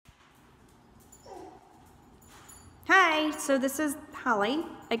Hi, so this is Holly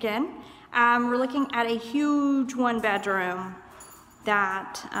again. We're looking at a huge one-bedroom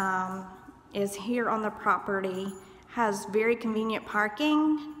that is here on the property. Has very convenient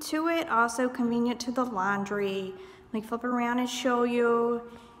parking to it, also convenient to the laundry. Let me flip around and show you.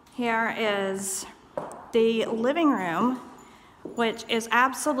 Here is the living room, which is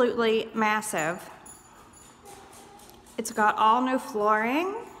absolutely massive. It's got all new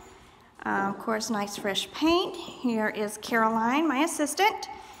flooring. Of course, nice fresh paint. Here is Caroline, my assistant.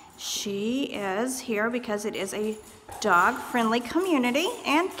 She is here because it is a dog-friendly community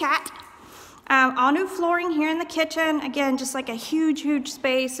and cat. All new flooring here in the kitchen. Again, just like a huge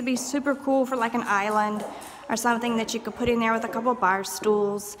space. It'd be super cool for like an island or something that you could put in there with a couple bar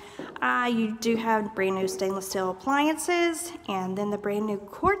stools. You do have brand new stainless steel appliances and then the brand new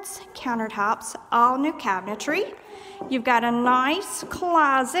quartz countertops, all new cabinetry. You've got a nice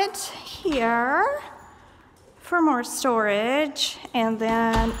closet here for more storage, and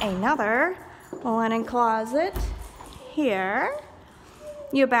then another linen closet here.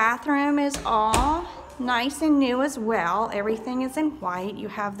 Your bathroom is all nice and new as well. Everything is in white. You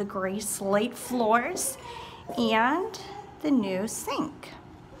have the gray slate floors and the new sink.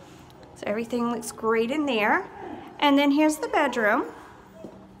 So everything looks great in there. And then here's the bedroom.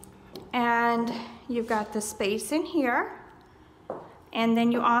 And you've got the space in here. And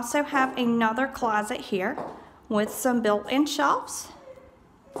then you also have another closet here with some built-in shelves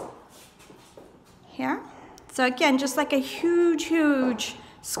here. So again, just like a huge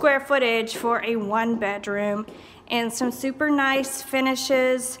square footage for a one-bedroom, and some super nice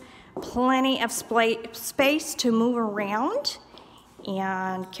finishes, plenty of space to move around,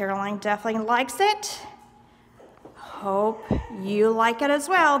 and Caroline definitely likes it. Hope you like it as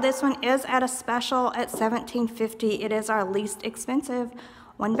well. This one is at a special at $17.50. It is our least expensive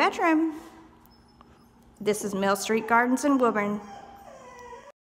one-bedroom. This is Millstreetgardens in Woburn.